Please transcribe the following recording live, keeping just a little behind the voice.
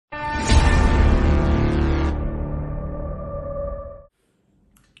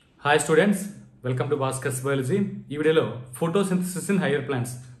Hi students, welcome to Bhaskars Biology. ఈ వీడియోలో photosynthesis in higher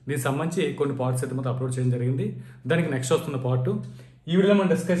plants దీనికి సంబంధించి కొన్ని పార్ట్స్ అయితే మొత్తం అప్లోడ్ చేయడం జరిగింది. దానికి నెక్స్ట్ వస్తున్న పార్ట్. ఈ వీడియోలో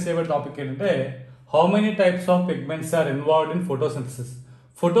మనం డిస్కస్ చేయబోయే టాపిక్ ఏంటంటే how many types of pigments are involved in photosynthesis.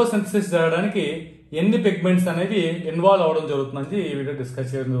 Photosynthesis జరగడానికి ఎన్ని పిగ్మెంట్స్ అనేవి ఇన్వాల్వ్ అవ్వడం జరుగుతుందని ఈ వీడియో డిస్కస్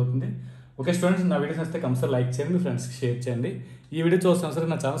చేయడం జరుగుతుంది. ఓకే స్టూడెంట్స్, నా వీడియోస్ వస్తే కంపల్సరీ లైక్ చేయండి, మీ ఫ్రెండ్స్కి షేర్ చేయండి. ఈ వీడియో చూస్తున్నా సరే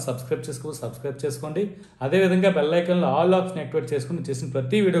నా ఛానల్ సబ్స్క్రైబ్ చేసుకోండి. అదేవిధంగా బెల్ ఐకాన్లో ఆల్ ఆప్షన్ యాక్టివేట్ చేసుకుని చేసిన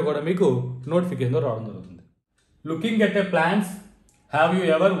ప్రతి వీడియో కూడా మీకు నోటిఫికేషన్ రావడం జరుగుతుంది. Looking at a plants, have you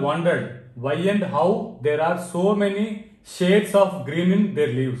ever wondered why and how there are so many shades of green in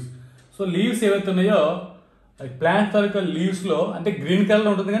there leaves? So leaves ఏవైతే ఉన్నాయో ప్లాంట్ తాలూకా లీవ్స్లో అంటే గ్రీన్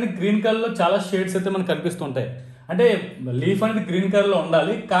కలర్ ఉంటుంది, కానీ గ్రీన్ కలర్లో చాలా షేడ్స్ అయితే మనకు కనిపిస్తుంటాయి. అంటే లీఫ్ అనేది గ్రీన్ కలర్లో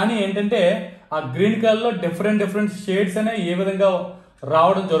ఉండాలి, కానీ ఏంటంటే ఆ గ్రీన్ కలర్లో డిఫరెంట్ షేడ్స్ అనేవి ఏ విధంగా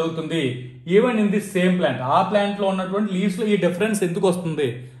రావడం జరుగుతుంది. Even in the same plant, ఆ ప్లాంట్లో ఉన్నటువంటి లీవ్స్లో ఈ డిఫరెన్స్ ఎందుకు వస్తుంది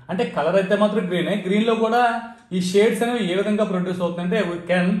అంటే కలర్ అయితే మాత్రం గ్రీన్లో కూడా ఈ షేడ్స్ అనేవి ఏ విధంగా ప్రొడ్యూస్ అవుతుందంటే we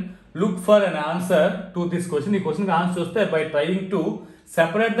can look for an answer to this question. ఈ క్వశ్చన్కి ఆన్సర్ చూస్తే by trying to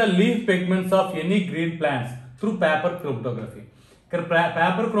separate the leaf pigments of any green plants through paper chromatography. ఇక్కడ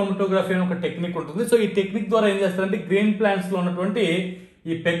పేపర్ క్రోమటోగ్రఫీ అనే ఒక టెక్నిక్ ఉంటుంది. సో ఈ టెక్నిక్ ద్వారా ఏం చేస్తారంటే గ్రీన్ ప్లాంట్స్ లో ఉన్నటువంటి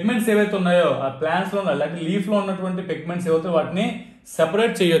ఈ పిగ్మెంట్స్ ఏవైతే ఉన్నాయో ఆ ప్లాంట్స్ లో అలాంటి లీఫ్ లో ఉన్నటువంటి పిగ్మెంట్స్ ఏవైతే వాటిని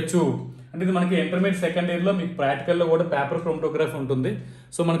సెపరేట్ చేయొచ్చు. అంటే ఇది మనకి ఇంటర్మీడియట్ సెకండ్ ఇయర్ లో మీకు ప్రాక్టికల్ లో కూడా పేపర్ క్రోమటోగ్రఫీ ఉంటుంది.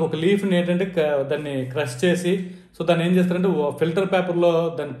 సో మనకు ఒక లీఫ్ ని ఏంటంటే దాన్ని క్రష్ చేసి సో దాన్ని ఏం చేస్తారంటే ఫిల్టర్ పేపర్ లో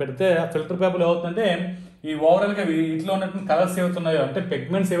దాన్ని పెడితే ఆ ఫిల్టర్ పేపర్ ఏమవుతుందంటే ఈ ఓవరాల్ గా వీటిలో ఉన్నటువంటి కలర్స్ ఏవైతే ఉన్నాయో అంటే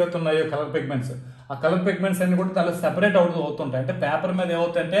పిగ్మెంట్స్ ఏవైతే ఉన్నాయో కలర్ పిగ్మెంట్స్, ఆ కలర్ పిగ్మెంట్స్ అన్ని కూడా చాలా సెపరేట్ అవుతుంటాయి. అంటే పేపర్ మీద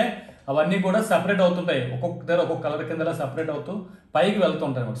ఏమవుతాయంటే అవన్నీ కూడా సెపరేట్ అవుతుంటాయి, ఒక్కొక్క కలర్ కింద సెపరేట్ అవుతూ పైకి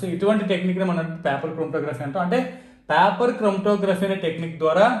వెళ్తుంటాయి. సో ఇటువంటి టెక్నిక్ ని మనం పేపర్ క్రోమటోగ్రఫీ అంటాం. అంటే పేపర్ క్రోమటోగ్రఫీ అనే టెక్నిక్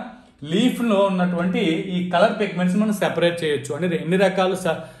ద్వారా లీఫ్ లో ఉన్నటువంటి ఈ కలర్ పిగ్మెంట్స్ మనం సెపరేట్ చేయొచ్చు. అంటే ఎన్ని రకాల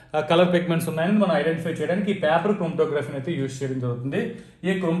కలర్ పిగ్మెంట్స్ ఉన్నాయని మనం ఐడెంటిఫై చేయడానికి ఈ పేపర్ క్రోమటోగ్రఫీని అయితే యూజ్ చేయడం జరుగుతుంది.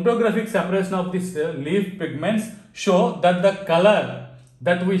 ఈ క్రోమటోగ్రఫిక్ separation of this leaf pigments show that the colour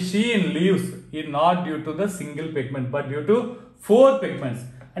that we see in leaves is not due to the single pigment but due to 4 pigments.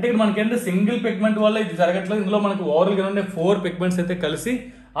 అంటే ఇక్కడ మనకి ఏంటంటే సింగిల్ పిగ్మెంట్ వల్ల ఇది జరగట్లేదు, ఇందులో మనకి ఓవరాల్ గా ఉండే 4 పిగ్మెంట్స్ అయితే కలిసి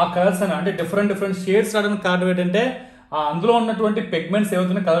ఆ కలర్స్ అని అంటే డిఫరెంట్ షేడ్స్ రావడానికి కారణం ఏంటంటే అందులో ఉన్నటువంటి pigments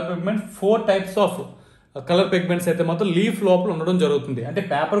ఏవైతున్నాయి colour pigment 4 types of colour pigments అయితే మాత్రం లీఫ్ లోపల ఉండడం జరుగుతుంది. అంటే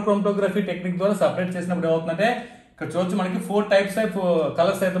పేపర్ క్రోమటోగ్రఫీ టెక్నిక్ ద్వారా సపరేట్ చేసినప్పుడు ఏమవుతుందంటే ఇక్కడ చూడొచ్చు మనకి 4 టైప్స్ ఆఫ్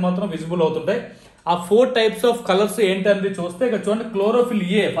కలర్స్ అయితే మాత్రం విజిబుల్ అవుతుంటాయి. ఆ 4 టైప్స్ ఆఫ్ కలర్స్ ఏంటనేది చూస్తే ఇక్కడ చూడండి క్లోరోఫిల్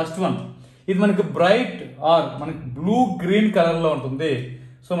ఏ ఫస్ట్ వన్, ఇది మనకి బ్రైట్ ఆర్ మనకి బ్లూ గ్రీన్ కలర్ లో ఉంటుంది.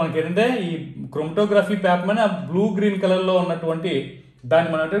 సో మనకి ఏంటంటే ఈ క్రోమటోగ్రఫీ పేపర్ మీద బ్లూ గ్రీన్ కలర్ లో ఉన్నటువంటి దాన్ని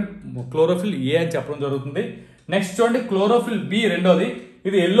మనం క్లోరోఫిల్ ఏ అని చెప్పడం జరుగుతుంది. నెక్స్ట్ చూడండి క్లోరోఫిల్ బి రెండోది,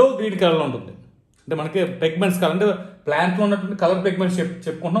 ఇది ఎల్లో గ్రీన్ కలర్ లో ఉంటుంది. అంటే మనకి పిగ్మెంట్స్ కలర్ అంటే ప్లాంట్ లో ఉన్నటువంటి కలర్ పిగ్మెంట్స్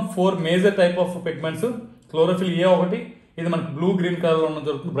చెప్పుకుంటున్నాం. 4 major type of pigments. Chlorophyll ఏ ఒకటి, ఇది మనకి బ్లూ గ్రీన్ కలర్ లో ఉండడం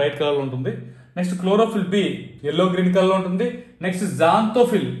జరుగుతుంది, బ్రైట్ కలర్ లో ఉంటుంది. Next chlorophyll B yellow green colour లో ఉంటుంది. నెక్స్ట్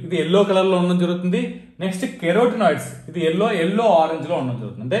జాంతోఫిల్ ఇది ఎల్లో కలర్ లో ఉండడం జరుగుతుంది. నెక్స్ట్ కెరోటినాయిడ్స్ ఇది ఎల్లో ఆరెంజ్ లో ఉండడం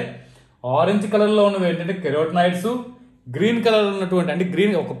జరుగుతుంది. అంటే ఆరెంజ్ కలర్ లో ఉన్నవి ఏంటంటే కెరోటినాయిడ్స్, గ్రీన్ కలర్ ఉన్నటువంటి అంటే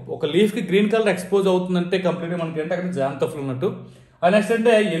గ్రీన్ ఒక లీఫ్ కి గ్రీన్ కలర్ ఎక్స్పోజ్ అవుతుందంటే కంప్లీట్ గా మనకి ఏంటంటే అక్కడ జాంతోఫిల్ ఉన్నట్టు. అది నెక్స్ట్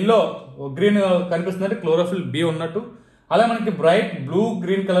అంటే ఎల్లో గ్రీన్ కనిపిస్తుందంటే క్లోరోఫిల్ బి ఉన్నట్టు. అలా మనకి బ్రైట్ బ్లూ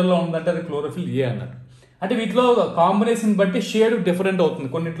గ్రీన్ కలర్ లో ఉందంటే అది క్లోరోఫిల్ ఏ అన్నట్టు. అంటే వీటిలో కాంబినేషన్ బట్టి షేడ్ డిఫరెంట్ అవుతుంది.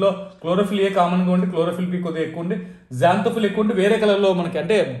 కొన్నిట్లో క్లోరోఫిల్ ఏ కామన్ గా ఉండి క్లోరోఫిల్ బి కొద్దిగా ఎక్కువ ఉండి జాంతోఫిల్ ఎక్కువ ఉండి వేరే కలర్ లో మనకి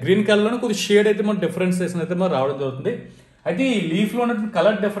అంటే గ్రీన్ కలర్ లోనే కొద్ది షేడ్ అయితే మన డిఫరెన్సియేషన్ అయితే మనకు రావడం జరుగుతుంది. అయితే ఈ లీఫ్ లో ఉన్నటువంటి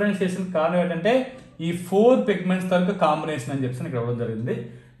కలర్ డిఫరెన్సియేషన్ కారణం ఏంటంటే ఈ 4 పిగ్మెంట్స్ తాలూకా కాంబినేషన్ అని చెప్పి ఇక్కడ ఇవ్వడం జరిగింది.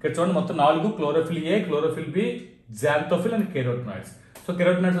 ఇక్కడ చూడండి మొత్తం 4 chlorophyll A, chlorophyll B, xanthophyll and carotenoids. So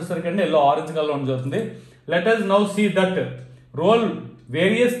carotenoids వచ్చేసరికి ఎల్లో ఆరెంజ్ కలర్ లో ఉండడం జరుగుతుంది. Let us now see that role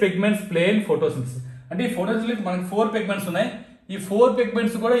various pigments play in photosynthesis. అంటే ఈ ఫోటోసింథసిస్ మనకి 4 పిగ్మెంట్స్ ఉన్నాయి. ఈ 4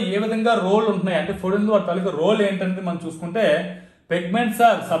 పిగ్మెంట్స్ కూడా ఏ విధంగా రోల్ ఉంటున్నాయి అంటే ఫోటోసింథసిస్ వాటి తాలూకా రోల్ ఏంటంటే మనం చూసుకుంటే pigments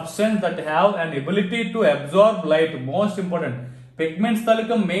are substance that have an ability to absorb light. Most important pigments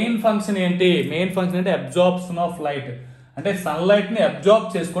taluka main function ఏంటి? మెయిన్ ఫంక్షన్ అంటే అబ్జార్ప్షన్ ఆఫ్ లైట్, అంటే సన్ లైట్ ని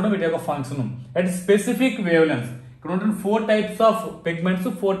అబ్జార్బ్ చేసుకోవడం వీటి యొక్క function at specific wave lens. ఇక్కడ ఉంటుంది 4 types of pigments,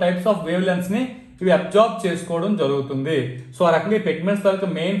 4 types of wave lens ని ఇవి అబ్జార్బ్ చేసుకోవడం జరుగుతుంది. సో ఆ రకంగా ఈ పిగ్మెంట్స్ తాలూకా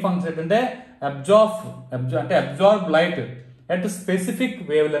మెయిన్ ఫంక్షన్ ఏంటంటే absorb light at specific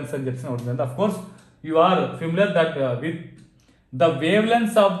wave lens అని చెప్పి ఉంటుంది. Of course you are familiar that with the wave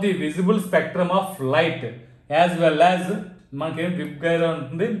lens of the visible spectrum of light as well as మనకి విప్ గైర్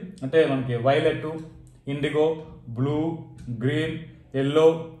ఉంటుంది. అంటే మనకి violet, IndiGo, blue, green, yellow,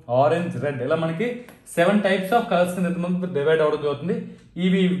 orange, red ఇలా మనకి 7 types of colours కింద డివైడ్ అవడం జరుగుతుంది.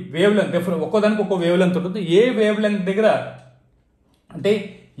 ఇవి వేవ్ లెంత్ డిఫరెంట్, ఒక్కోదానికి ఒక్కో వేవ్ లెంత్ ఉంటుంది. ఏ వేవ్ లెంత్ దగ్గర అంటే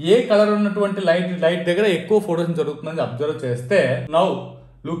ఏ కలర్ ఉన్నటువంటి లైట్ దగ్గర ఎక్కువ ఫోటోసిన్ జరుగుతుందని అబ్జర్వ్ చేస్తే now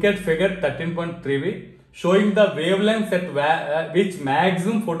look at figure 13.3b showing the wave length at which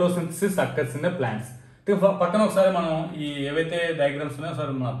maximum photosynthesis occurs in the plants. పక్కన ఒకసారి మనం ఈ ఏవైతే డయాగ్రామ్స్ ఉన్నాయో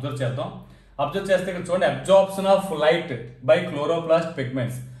ఒకసారి మనం అబ్జర్వ్ చేద్దాం. అబ్జర్వ్ చేస్తే ఇక్కడ చూడండి, absorption of light by chloroplast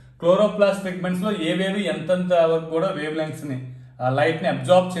pigments. Chloroplast pigments లో ఏవేవి ఎంతంత వరకు కూడా వేవ్ లెంగ్త్స్ ని లైట్ ని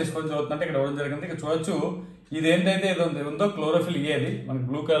అబ్జార్బ్ చేసుకోవడం జరుగుతుందంటే ఇక్కడ ఇవ్వడం జరిగింది. ఇక్కడ చూడొచ్చు, ఇది ఏంటైతే ఉందో క్లోరోఫిల్ ఏ, అది మనకి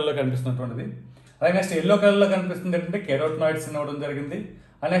బ్లూ కలర్ లో కనిపిస్తున్నటువంటిది. అలాగే నెక్స్ట్ ఎల్లో కలర్ లో కనిపిస్తుంది ఏంటంటే కెరోటినాయిడ్స్ ఇవ్వడం జరిగింది.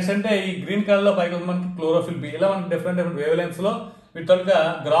 అండ్ నెక్స్ట్ అంటే ఈ గ్రీన్ కలర్ లో పైకి మనకి క్లోరోఫిల్ బి. ఇలా మనకి డిఫరెంట్ వేవ్ లెంగ్త్స్ లో వీటి తాలూకా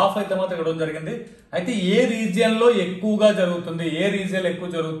గ్రాఫ్ అయితే మాత్రం ఇవ్వడం జరిగింది. అయితే ఏ రీజియన్ లో ఎక్కువగా జరుగుతుంది, ఏ రీజియన్ ఎక్కువ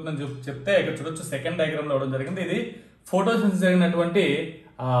జరుగుతుందని చెప్తే ఇక్కడ చూడొచ్చు సెకండ్ డయాగ్రామ్ లో ఇవ్వడం జరిగింది. ఇది ఫోటోసింథసిస్ జరిగినటువంటి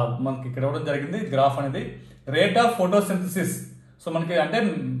మనకి ఇక్కడ ఇవ్వడం జరిగింది గ్రాఫ్ అనేది. Rate of photosynthesis. సో మనకి అంటే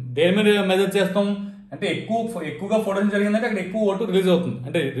దేని మీద మెజర్ చేస్తాం అంటే ఎక్కువగా ఫోటోసిన్ జరిగిందంటే అక్కడ ఎక్కువ ఓటు రిలీజ్ అవుతుంది.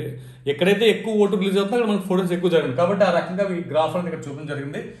 అంటే ఎక్కడైతే ఎక్కువ ఓటు రిలీజ్ అవుతుందో అక్కడ మనకి ఫోటోస్ ఎక్కువ జరిగింది. కాబట్టి ఆ రకంగా ఈ గ్రాఫ్ అనేది ఇక్కడ చూపడం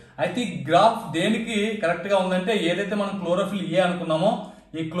జరిగింది. అయితే ఈ గ్రాఫ్ దేనికి కరెక్ట్ గా ఉందంటే ఏదైతే మనం క్లోరోఫిల్ ఏ అనుకున్నామో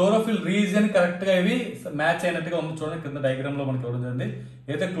ఈ క్లోరోఫిల్ రీజియన్ కరెక్ట్ గా ఇవి మ్యాచ్ అయినట్టుగా ఉంది. చూడండి కింద డయాగ్రామ్ లో మనకి ఇవ్వడం జరిగింది.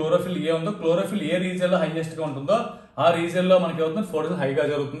 ఏదైతే క్లోరోఫిల్ ఏ ఉందో క్లోరోఫిల్ ఏ రీజియన్ లో హైయెస్ట్ గా ఉంటుందో ఆ రీజియన్ లో మనకి అవుతుంది ఫోటోసిన్ హైగా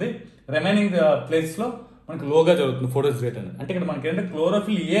జరుగుతుంది. రిమైనింగ్ ప్లేస్ లో మనకి లోగా జరుగుతుంది ఫోటోసిన్ రేట్ అనేది. అంటే ఇక్కడ మనకి ఏంటంటే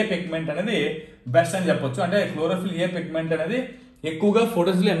క్లోరోఫిల్ ఏ పిగ్మెంట్ అనేది బెస్ట్ అని చెప్పొచ్చు. అంటే క్లోరోఫిల్ ఏ పిగ్మెంట్ అనేది ఎక్కువగా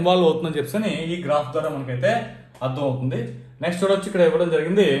ఫోటోసిన్ లో ఇన్వాల్వ్ అవుతుందని చెప్పని ఈ గ్రాఫ్ ద్వారా మనకైతే అర్థం అవుతుంది. నెక్స్ట్ చూడొచ్చు, ఇక్కడ ఇవ్వడం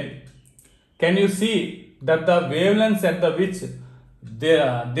జరిగింది. Can you see that the wave length at the which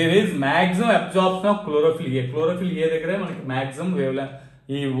there is maximum absorption of chlorophyll A. Chlorophyll ఏ దగ్గరే మనకి మాక్సిమం వేవ్ లెంగ్త్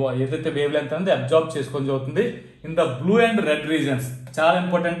ఈ ఏదైతే వేవ్ లెంగ్త్ అనేది అబ్జార్బ్ చేసుకొని జరుగుతుంది in the blue and red reasons. చాలా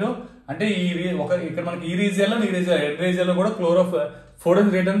ఇంపార్టెంట్. అంటే ఇక్కడ మనకి ఈ రీజియన్ లో రెడ్ రీజియన్ లో కూడా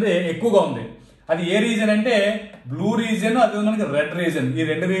ఫోటోసిన్ రేట్ అనేది ఎక్కువగా ఉంది. అది ఏ రీజన్ అంటే బ్లూ రీజియన్, అదే మనకి రెడ్ రీజియన్. ఈ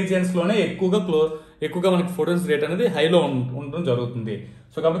రెండు రీజియన్స్ లోనే ఎక్కువగా మనకి ఫోటోసిన్ రేట్ అనేది హైలో ఉండడం జరుగుతుంది.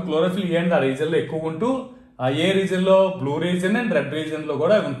 సో కాబట్టి క్లోరోఫిల్ ఏ అనేది ఆ రీజియన్ లో ఎక్కువ ఉంటూ ఆ ఏ రీజియన్ లో blue region and red region లో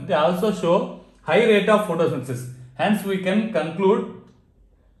కూడా ఉంటుంది. Also show high rate of photosynthesis. Hence we can conclude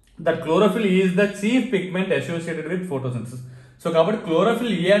that chlorophyll is the chief pigment associated with photosynthesis. So కాబట్టి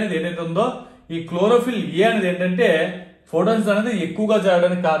క్లోరోఫిల్ ఏ అనేది ఏదైతే ఉందో ఈ క్లోరోఫిల్ ఏ అనేది ఏంటంటే ఫోటోసిన్స్ అనేది ఎక్కువగా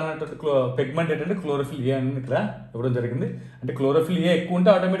జరగడానికి కారణమైనటువంటి పిగ్మెంట్ ఏంటంటే క్లోరోఫిల్ ఏ అనేది ఇక్కడ ఇవ్వడం జరిగింది. అంటే క్లోరోఫిల్ ఏ ఎక్కువ ఉంటే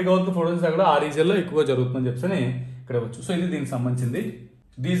ఆటోమేటిక్ గా అవుతుంది ఫోటోసిన్స్ కూడా ఆ రీజియన్ లో ఎక్కువగా జరుగుతుందని చెప్పని ఇక్కడ వచ్చు. సో ఇది దీనికి సంబంధించింది.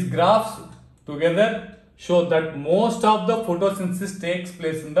 These graphs together show that most of the photosynthesis takes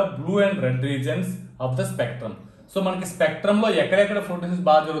place in the blue and red regions of the spectrum. So మనకి స్పెక్ట్రమ్ లో ఎక్కడెక్కడ ఫోటోసిన్స్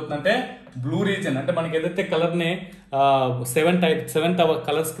బాగా జరుగుతుందంటే బ్లూ రీజియన్. అంటే మనకి ఏదైతే కలర్ ని 7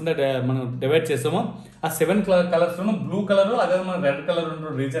 కలర్స్ కింద మనం డివైడ్ చేసామో ఆ 7 కలర్స్ లోను బ్లూ కలర్ అదే మన రెడ్ కలర్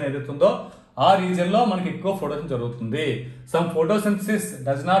ఉన్న రీజియన్ ఏదైతే ఉందో ఆ రీజియన్ లో మనకి ఎక్కువ ఫోటోసిన్ జరుగుతుంది. Some photosynthesis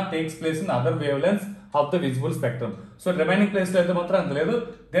does not takes place in other wave lengths of the visible spectrum. So remaining place లో అయితే మాత్రం అంత లేదు.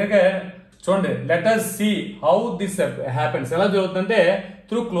 దీనికి చూడండి, let us see how this happens. ఎలా జరుగుతుందంటే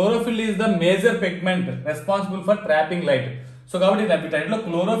through chlorophyll is the major pigment responsible for trapping light. So కాబట్టి వీటిలో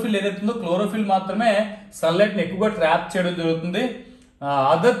క్లోరోఫిల్ ఏదైతే ఉందో క్లోరోఫిల్ మాత్రమే సన్లైట్ ని ఎక్కువగా ట్రాప్ చేయడం జరుగుతుంది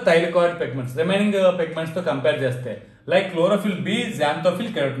other thylakoid pigments remaining pigments తో కంపేర్ చేస్తే. Like chlorophyll B, జాంథోఫిల్,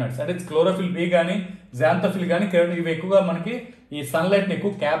 carotenoids. అంటే క్లోరోఫిల్ బి కానీ జాంథోఫిల్ కానీ కెరోటిన్ ఇవి ఎక్కువగా మనకి ఈ సన్లైట్ ని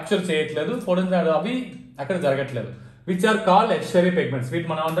ఎక్కువ క్యాప్చర్ చేయట్లేదు, ఫోటోసిన్ అవి అక్కడ జరగట్లేదు. Which are called ఎస్సరీ pigments. వీటి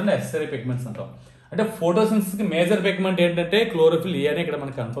మనం అంటే ఎస్సరీ పిగ్మెంట్స్ అంటాం. అంటే ఫోటోసిన్సిస్ కి మేజర్ పిగ్మెంట్ ఏంటంటే క్లోరోఫిల్ ఏ అని ఇక్కడ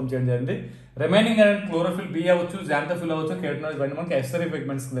మనకి కన్ఫర్మ్ చేయడం జరిగింది. రిమైనింగ్ అనేది క్లోరోఫిల్ బి అవ్వచ్చు, జాంథోఫిల్ అవ్వచ్చు, కెరోటినాయిడ్స్ ఇవన్నీ మనకి ఎస్సరీ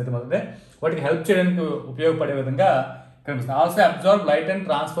పిగ్మెంట్స్ అయితే మొదలైతే వాటికి హెల్ప్ చేయడానికి ఉపయోగపడే విధంగా కనిపిస్తుంది. Also absorb light and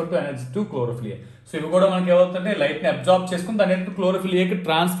transfer to energy to chlorophyll A. So ఇవి కూడా మనకి ఏమవుతుంటే లైట్ ని అబ్జార్బ్ చేసుకుని దాని క్లోరోఫిల్ ఏకి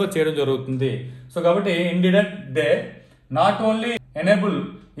ట్రాన్స్ఫర్ చేయడం జరుగుతుంది. సో కాబట్టి ఇండిడెక్ట్ they not only enable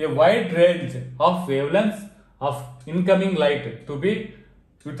A wide range of wave lengths of incoming light to be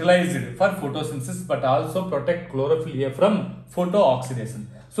utilized for photosynthesis but also protect chlorophyll A from photooxidation.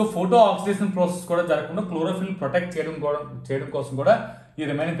 So photooxidation process కూడా జరగకుండా chlorophyll protect చేయడం కోసం కూడా ఈ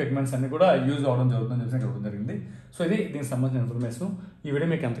remaining pigments అన్ని కూడా use అవడం జరుగుతుంది జరిగింది. సో ఇది దీనికి సంబంధించిన ఇన్ఫర్మేషన్. ఈ వీడియో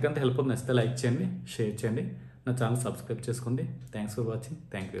మీకు ఎంతకంత హెల్ప్ అవుతుంది, నచ్చితే లైక్ చేయండి, షేర్ చేయండి, నా ఛానల్ సబ్స్క్రైబ్ చేసుకోండి. Thanks for watching.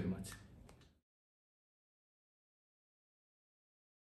 Thank you very much.